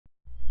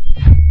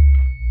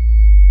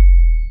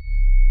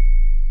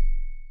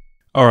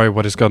Alright,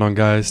 what is going on,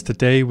 guys?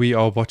 Today we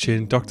are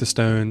watching Doctor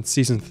Stone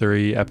Season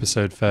 3,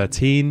 Episode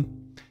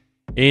 13.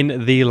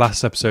 In the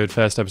last episode,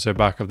 first episode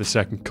back of the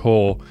second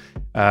core,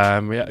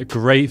 we had a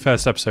great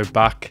first episode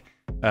back.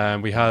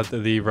 We had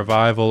the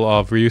revival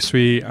of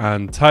Ryusui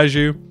and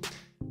Taiju,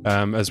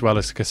 as well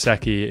as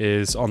Kaseki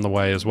is on the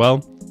way as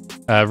well.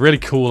 Really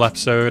cool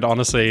episode,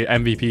 honestly,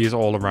 MVPs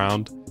all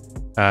around.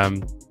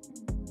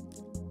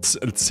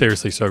 It's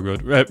seriously so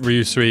good.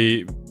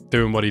 Ryusui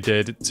doing what he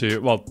did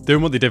doing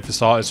what they did for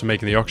starters for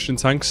making the oxygen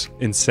tanks.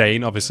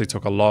 Insane. Obviously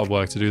took a lot of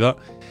work to do that.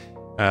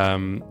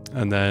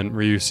 And then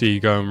Ryusui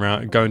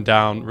going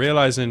down,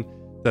 realizing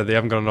that they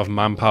haven't got enough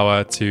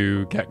manpower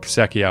to get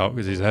Kaseki out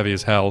because he's heavy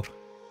as hell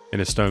in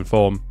his stone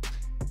form.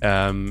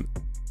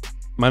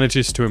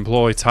 Manages to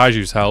employ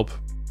Taiju's help.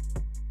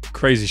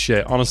 Crazy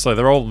shit. Honestly,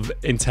 they're all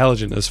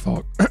intelligent as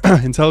fuck.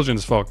 Intelligent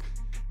as fuck.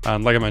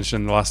 And like I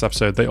mentioned in the last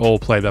episode, they all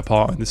play their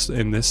part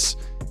in this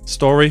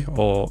story,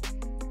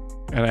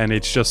 and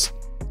it's just,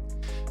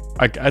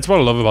 it's what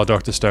I love about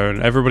Doctor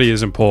Stone. Everybody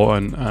is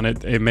important, and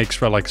it makes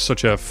for like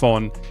such a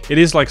fun. It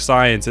is like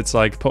science. It's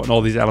like putting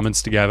all these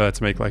elements together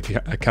to make like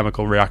a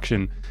chemical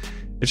reaction.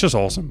 It's just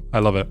awesome. I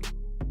love it.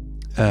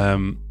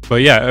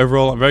 But yeah,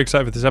 overall, I'm very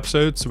excited for this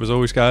episode. So as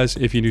always, guys,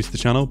 if you're new to the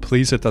channel,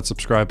 please hit that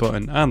subscribe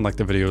button and like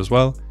the video as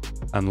well.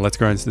 And let's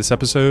go into this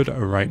episode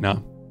right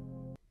now.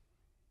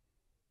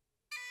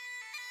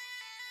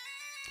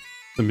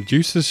 The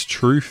Medusa's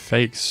true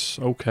face.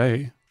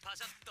 Okay.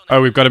 Oh,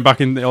 we've got him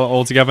back in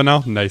all together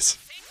now? Nice.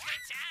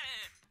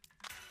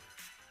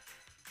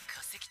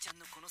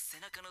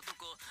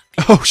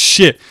 Oh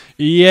shit.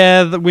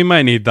 Yeah, we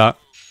might need that.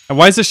 And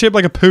why is it shaped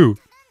like a poo?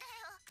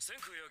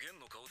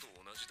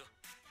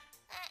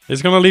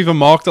 It's gonna leave a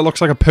mark that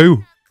looks like a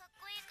poo.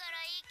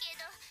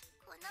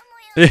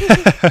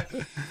 Yeah.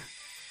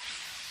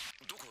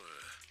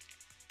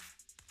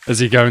 Is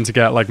he going to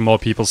get like more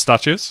people's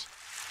statues?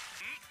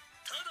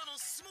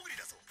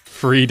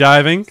 Free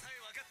diving?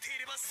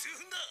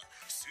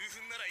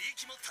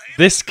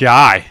 This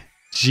guy.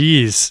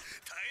 Jeez.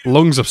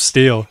 Lungs of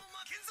steel.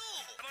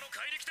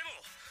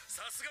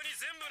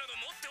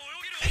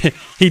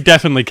 He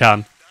definitely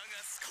can.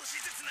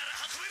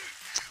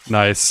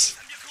 Nice.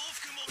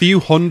 Few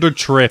hundred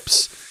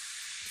trips.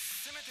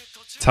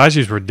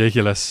 Taiju's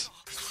ridiculous.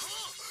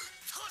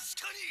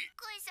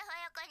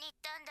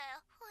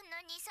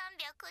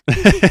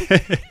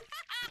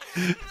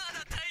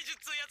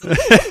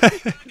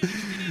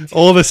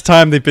 All this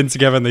time they've been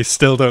together and they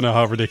still don't know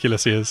how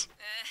ridiculous he is.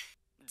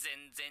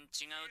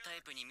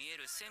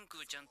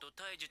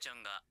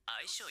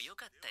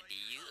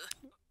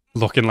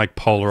 Looking like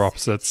polar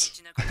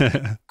opposites.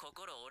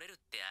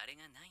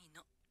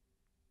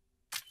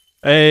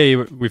 Hey,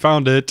 we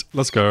found it.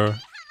 Let's go.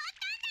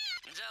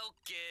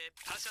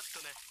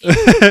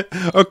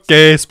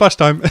 Okay, splash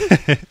time.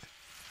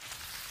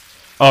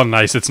 Oh,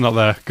 nice. It's not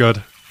there.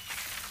 Good.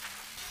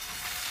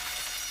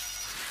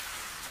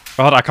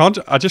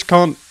 God, I just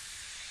can't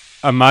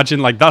imagine,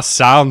 like, that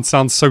sound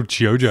sounds so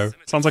JoJo.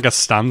 It sounds like a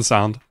stand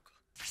sound.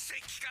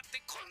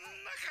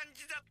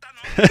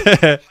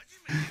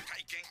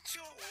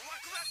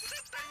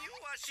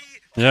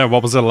 Yeah,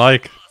 what was it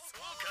like?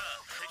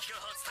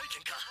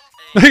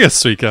 Look at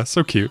Suika,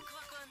 so cute.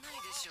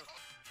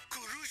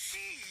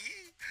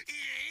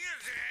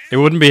 It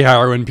wouldn't be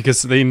heroin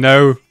because they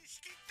know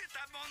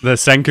that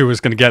Senku was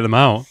going to get them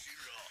out.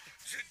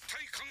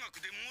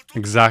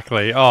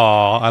 Exactly. Oh,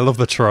 I love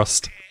the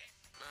trust.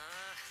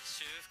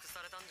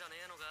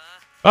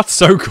 That's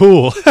so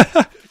cool.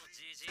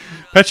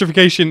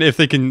 Petrification, if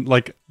they can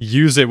like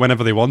use it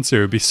whenever they want to,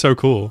 it'd be so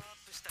cool.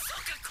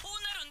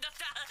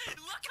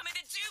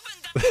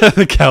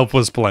 The kelp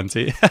was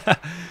plenty.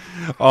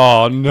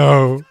 Oh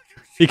no.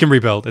 He can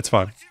rebuild, it's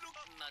fine.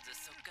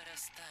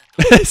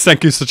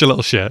 Senku's such a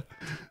little shit.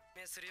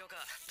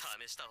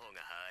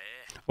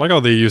 I like how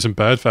they're using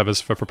bird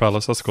feathers for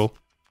propellers, that's cool.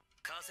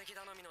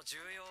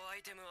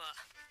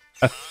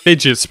 A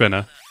fidget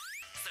spinner.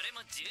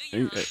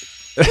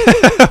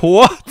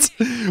 What?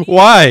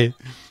 Why?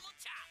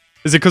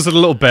 Is it because of the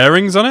little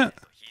bearings on it?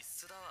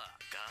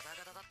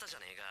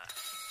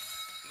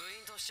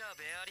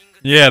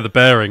 Yeah, the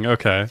bearing,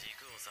 okay.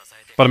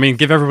 But I mean,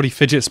 give everybody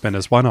fidget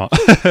spinners, why not?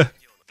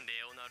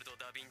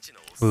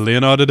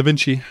 Leonardo da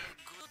Vinci.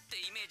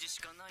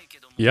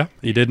 Yeah,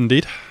 he did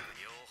indeed.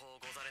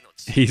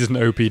 He's an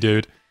OP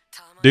dude.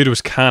 Dude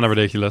was kind of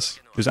ridiculous.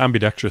 He was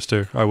ambidextrous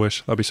too, I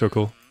wish. That'd be so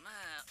cool.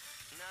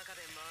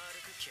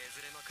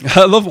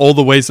 I love all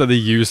the ways that they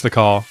use the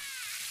car.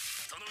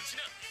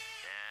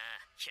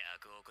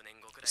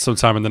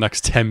 Sometime in the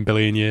next 10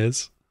 billion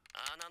years.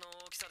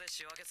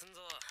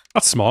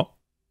 That's smart.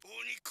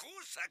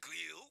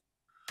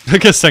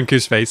 Look at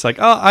Senku's face, like,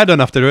 oh, I don't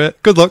have to do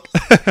it. Good luck.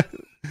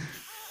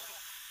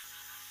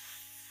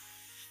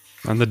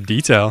 And the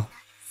detail.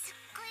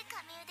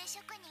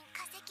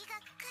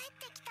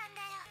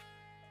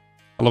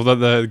 I love that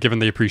they're giving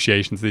the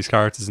appreciation to these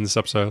characters in this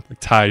episode.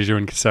 Like Taiju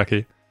and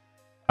Kaseki.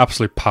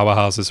 Absolute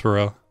powerhouses for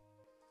real.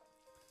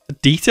 The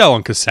detail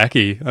on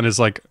Kaseki and his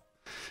like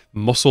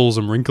muscles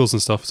and wrinkles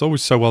and stuff. It's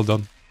always so well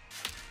done.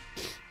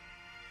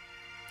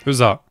 Who's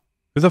that?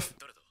 Who the f-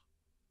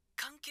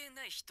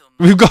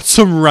 We've got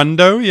some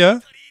rando,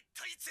 yeah?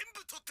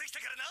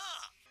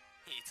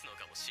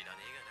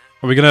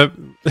 Are we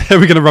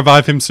gonna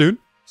revive him soon?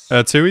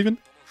 Too even?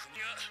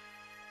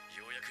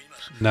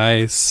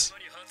 Nice.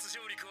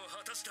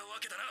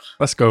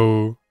 Let's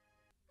go.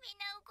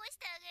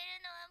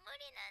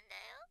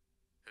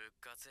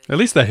 At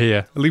least they're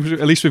here. At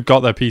least we've got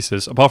their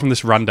pieces. Apart from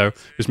this rando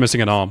who's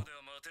missing an arm.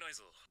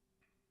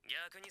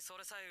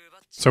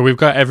 So we've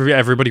got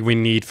everybody we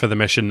need for the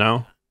mission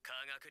now.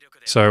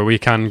 So we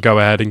can go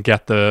ahead and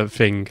get the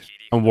thing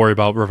and worry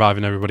about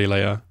reviving everybody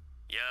later.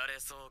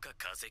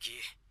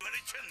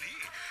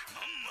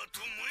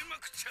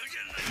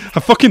 I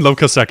fucking love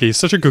Kaseki. He's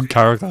such a good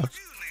character.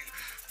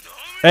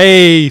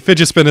 Hey,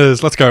 fidget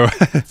spinners. Let's go.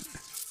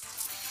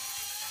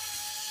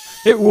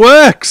 It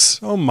works!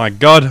 Oh my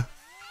god.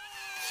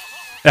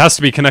 It has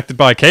to be connected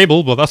by a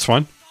cable, but that's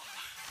fine.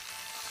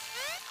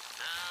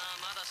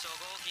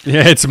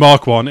 Yeah, it's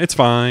Mark 1. It's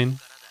fine.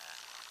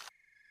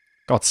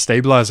 God,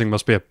 stabilizing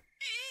must be a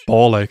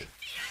ball ache.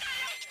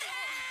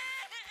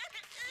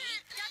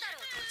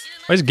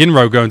 Where's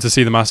Ginro going to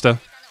see the master?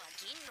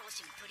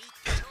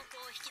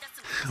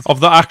 Of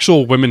the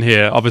actual women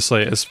here,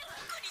 obviously, as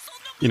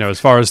you know, as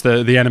far as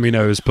the enemy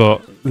knows,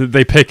 but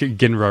they pick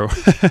Ginro.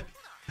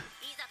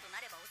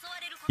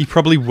 He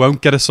probably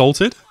won't get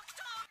assaulted.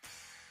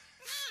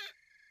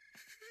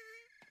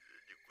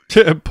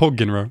 Poor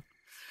Ginro.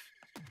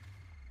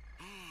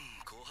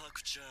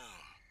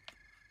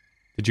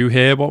 Did you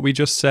hear what we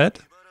just said?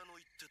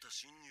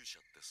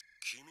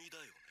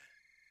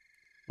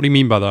 What do you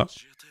mean by that?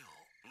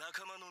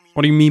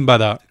 What do you mean by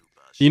that?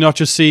 Do you not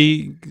just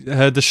see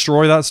her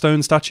destroy that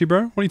stone statue,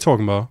 bro? What are you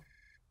talking about?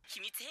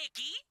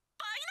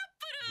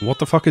 What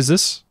the fuck is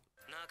this?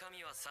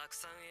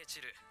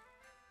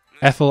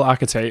 Ethyl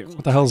acetate.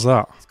 What the hell's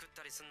that?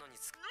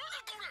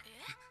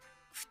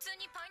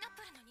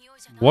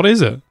 What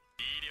is it?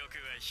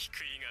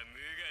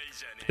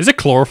 Is it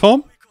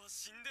chloroform?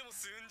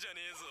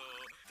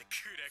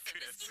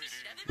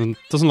 It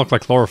doesn't look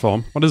like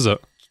chloroform. What is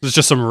it? It's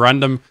just some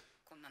random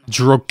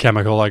drug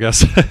chemical, I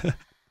guess.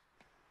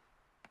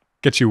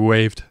 Get you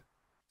waved.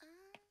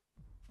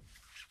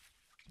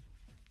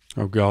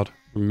 Oh god,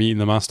 we're meeting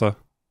the master.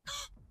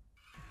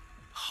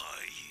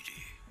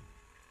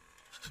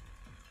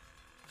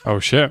 Oh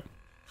shit.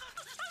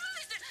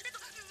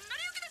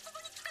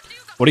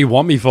 What do you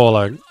want me for,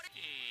 like?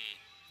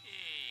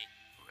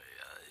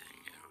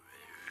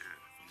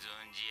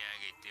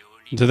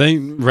 Do they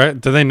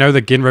know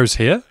that Ginro's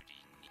here?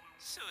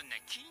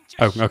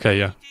 Oh, okay,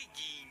 yeah.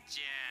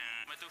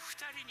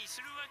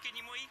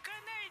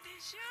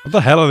 What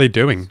the hell are they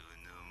doing?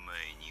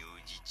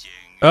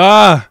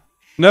 Ah!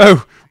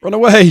 No! Run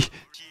away!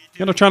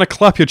 You're not trying to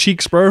clap your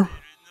cheeks, bro.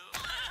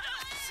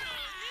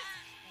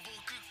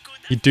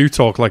 You do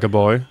talk like a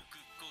boy.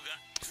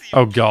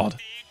 Oh god.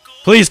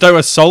 Please don't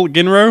assault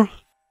Ginro!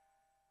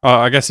 Oh,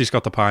 I guess he's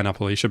got the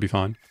pineapple. He should be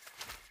fine.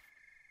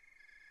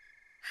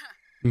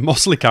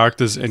 Mostly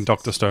characters in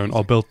Dr. Stone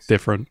are built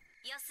different.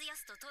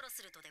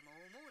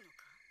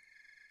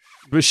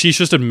 But she's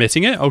just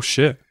admitting it? Oh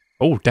shit.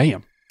 Oh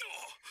damn.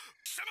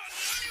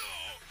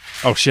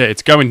 Oh shit,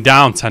 it's going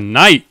down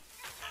tonight!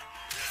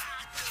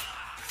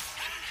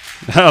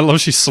 I love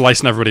she's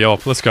slicing everybody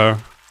up. Let's go.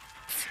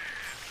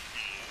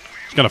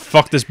 She's gonna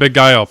fuck this big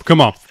guy up.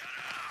 Come on.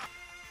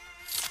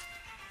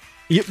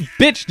 You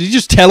bitch, did you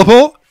just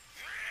teleport?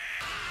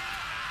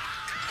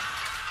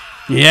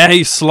 Yeah,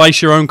 you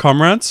slice your own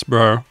comrades,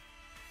 bro.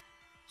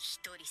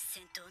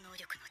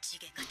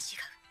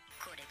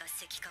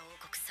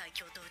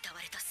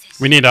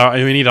 We need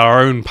our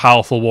own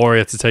powerful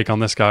warrior to take on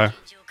this guy.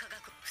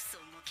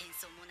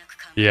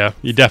 Yeah,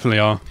 you definitely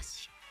are.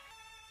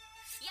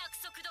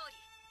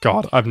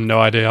 God, I have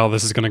no idea how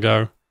this is gonna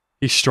go.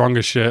 He's strong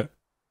as shit.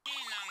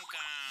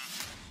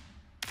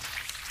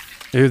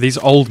 Ew, these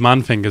old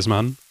man fingers,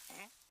 man.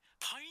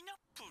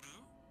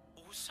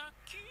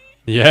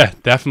 Yeah,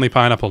 definitely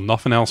pineapple.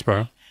 Nothing else,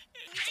 bro.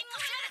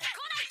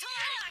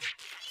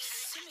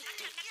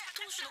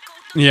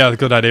 Yeah,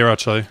 good idea,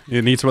 actually.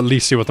 You need to at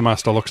least see what the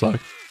master looks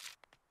like.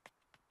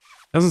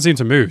 Doesn't seem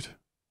to move.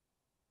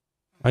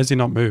 Why is he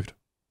not moved?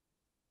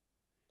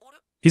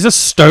 He's a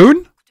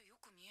stone?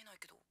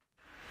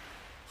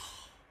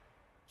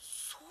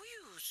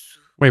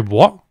 Wait,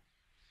 what?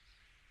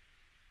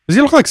 Does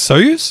he look like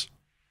Soyuz?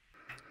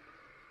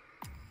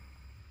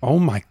 Oh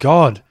my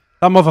god.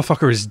 That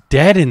motherfucker is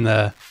dead in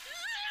there.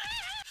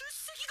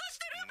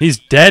 He's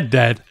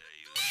dead.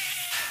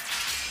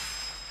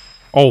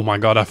 Oh my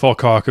god, I thought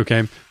Kaku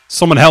came.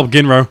 Someone help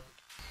Ginro.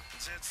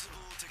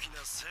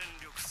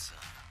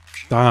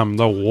 Damn,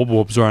 they're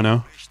wub-wubs right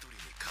now.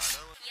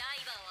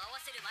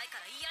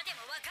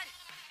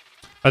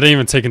 I didn't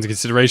even take into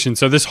consideration.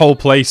 So this whole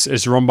place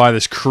is run by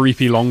this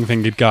creepy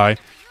long-fingered guy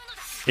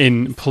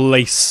in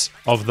place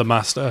of the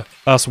master.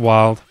 That's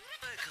wild.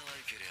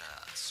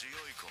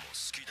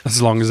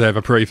 As long as they have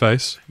a pretty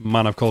face.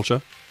 Man of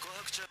culture.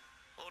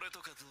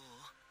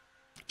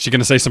 She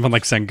gonna say something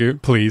like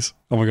Senku? Please.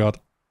 Oh my god.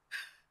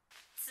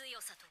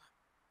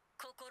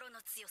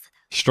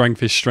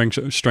 Strength is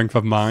strength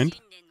of mind.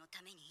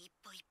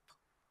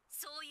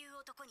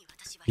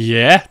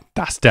 Yeah,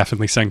 that's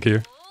definitely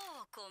Senku.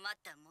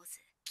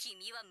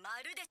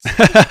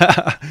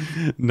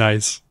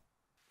 Nice.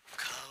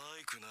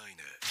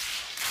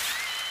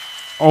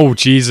 Oh,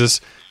 Jesus.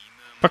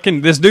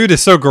 Fucking, this dude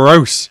is so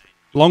gross.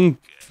 Long,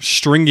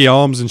 stringy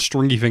arms and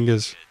stringy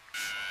fingers.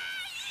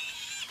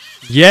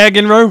 Yeah,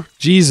 Ginro.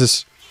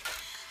 Jesus.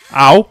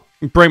 Ow.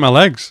 Break my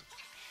legs.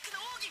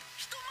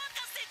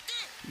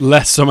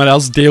 Let someone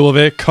else deal with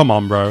it. Come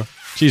on, bro.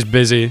 She's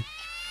busy.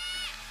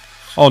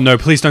 Oh, no.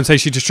 Please don't say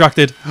she's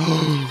distracted.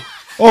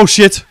 Oh,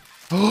 shit.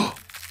 Oh,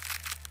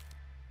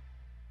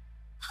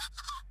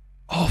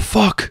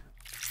 fuck.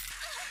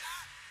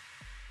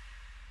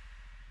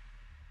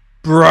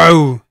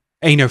 Bro.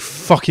 Ain't no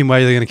fucking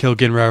way they're gonna kill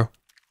Ginro.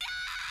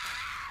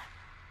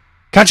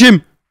 Catch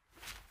him!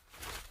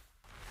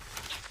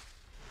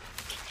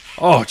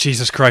 Oh,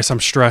 Jesus Christ, I'm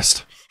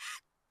stressed.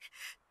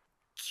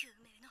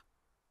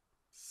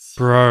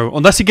 Bro,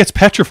 unless he gets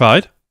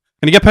petrified.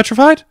 Can he get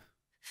petrified?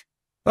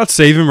 That'd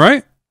save him,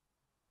 right?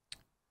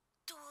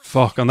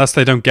 Fuck, unless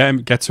they don't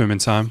get to him in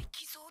time.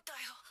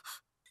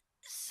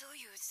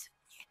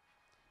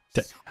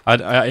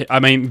 I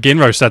mean,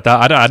 Ginro said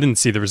that. I didn't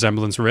see the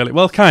resemblance really.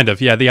 Well, kind of.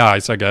 Yeah, the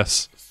eyes, I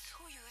guess.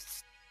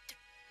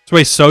 So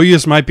wait,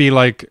 Soyuz might be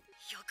like...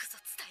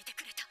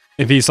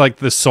 If he's like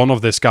the son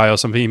of this guy or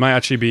something, he might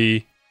actually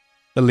be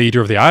the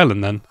leader of the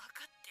island then.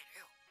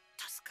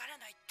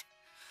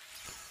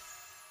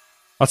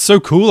 That's so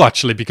cool,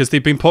 actually, because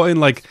they've been putting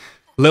like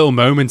little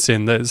moments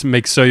in that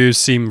make Soyuz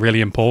seem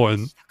really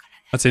important.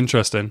 That's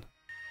interesting.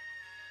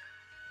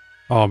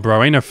 Oh,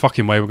 bro, ain't no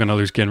fucking way we're gonna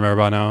lose Ginro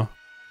by now.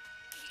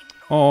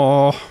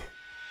 Oh,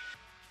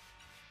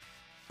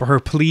 bro,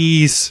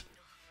 please.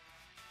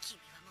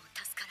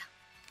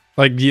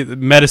 Like,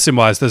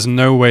 medicine-wise, there's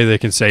no way they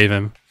can save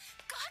him.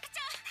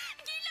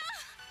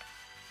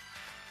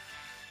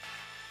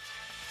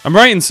 I'm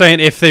right in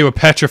saying if they were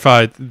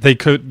petrified, they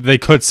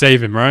could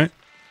save him, right?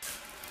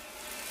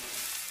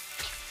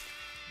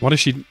 What is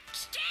she?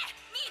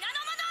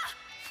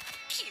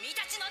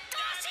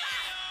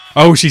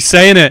 Oh, she's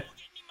saying it.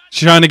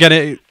 She's trying to get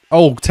it.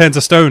 Oh, turn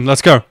to stone.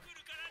 Let's go.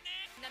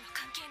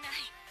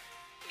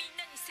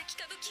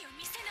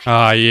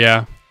 Ah,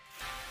 yeah.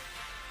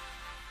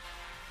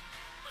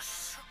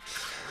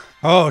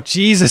 Oh,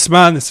 Jesus,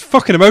 man. It's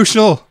fucking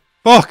emotional.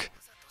 Fuck.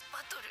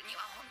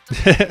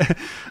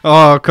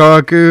 Oh,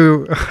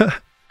 Kaku.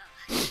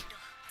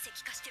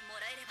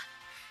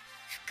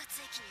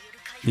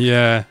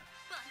 Yeah.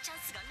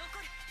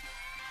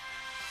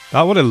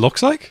 That what it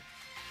looks like?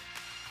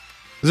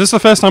 Is this the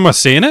first time we're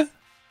seeing it?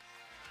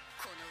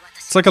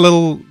 It's like a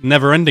little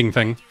never-ending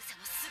thing.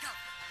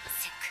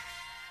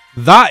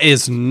 That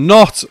is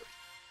not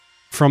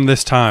from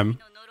this time.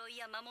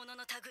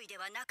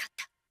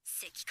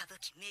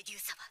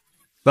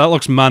 That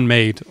looks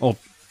man-made. Oh.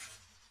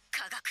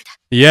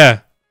 Yeah.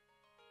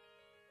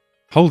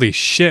 Holy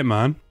shit,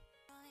 man.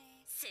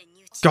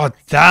 God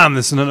damn,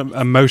 this is an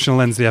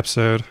emotional end to the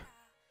episode.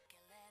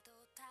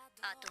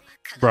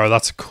 Bro,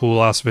 that's a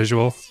cool-ass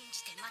visual.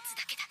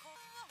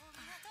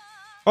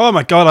 Oh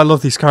my god, I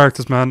love these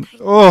characters, man.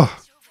 Oh.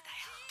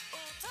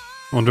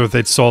 I wonder if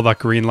they'd saw that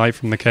green light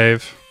from the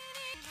cave.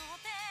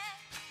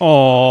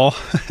 Oh.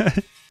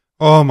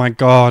 Oh my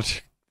god.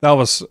 That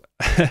was...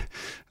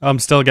 I'm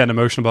still getting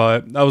emotional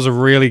about it. That was a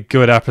really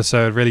good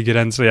episode. Really good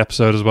end to the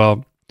episode as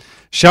well.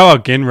 Shout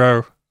out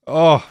Ginro.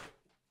 Oh.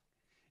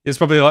 It's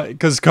probably like...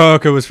 Because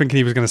Koko was thinking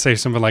he was going to say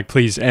something like,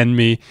 please end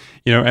me.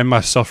 You know, end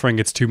my suffering.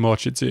 It's too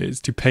much. It's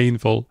too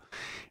painful.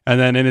 And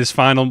then in his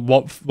final...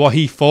 What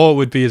he thought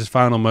would be his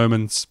final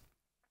moments,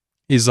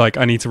 he's like,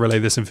 I need to relay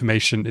this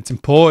information. It's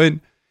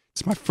important.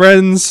 It's my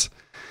friends.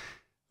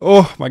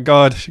 Oh my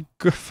god.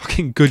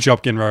 Fucking good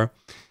job, Ginro.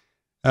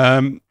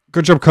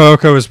 Good job,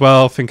 Koko, as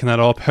well, thinking that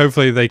up.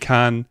 Hopefully they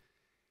can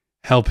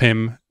help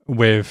him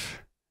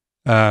with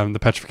the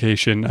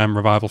petrification and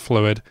revival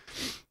fluid.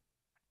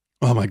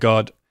 Oh my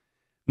god.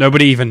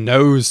 Nobody even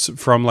knows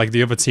from like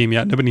the other team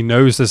yet. Nobody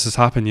knows this has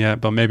happened yet,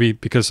 but maybe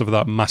because of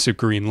that massive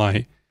green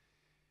light.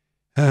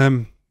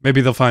 Maybe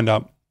they'll find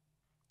out.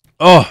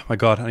 Oh my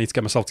god, I need to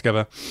get myself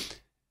together.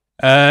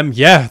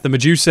 Yeah, the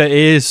Medusa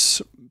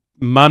is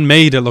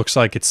man-made. It looks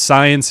like it's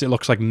science. It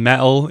looks like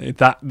metal.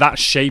 That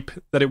shape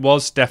that it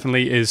was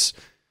definitely is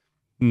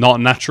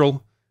not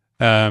natural.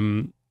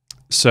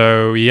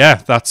 So yeah,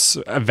 that's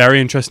a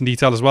very interesting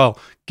detail as well.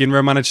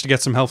 Ginro managed to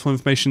get some helpful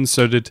information.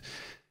 So did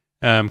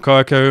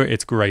Koako.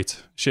 It's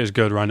great. Shit is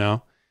good right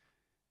now.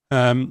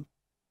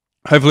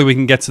 Hopefully we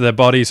can get to their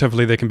bodies.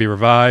 Hopefully they can be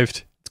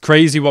revived. It's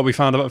crazy what we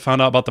found out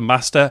about the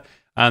Master,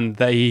 and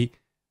they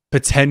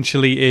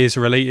potentially is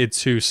related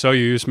to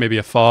Soyuz, maybe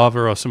a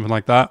father or something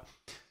like that,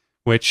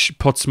 which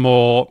puts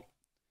more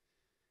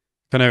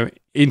kind of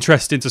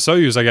interest into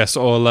Soyuz, I guess,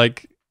 or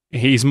like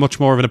he's much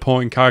more of an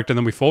important character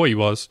than we thought he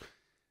was,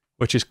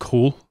 which is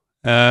cool.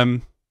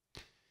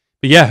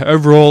 But yeah,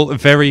 overall, a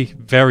very,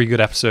 very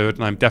good episode,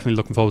 and I'm definitely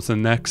looking forward to the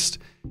next.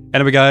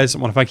 Anyway, guys, I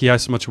want to thank you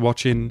guys so much for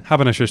watching. Have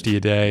a nice rest of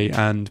your day,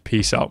 and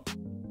peace out.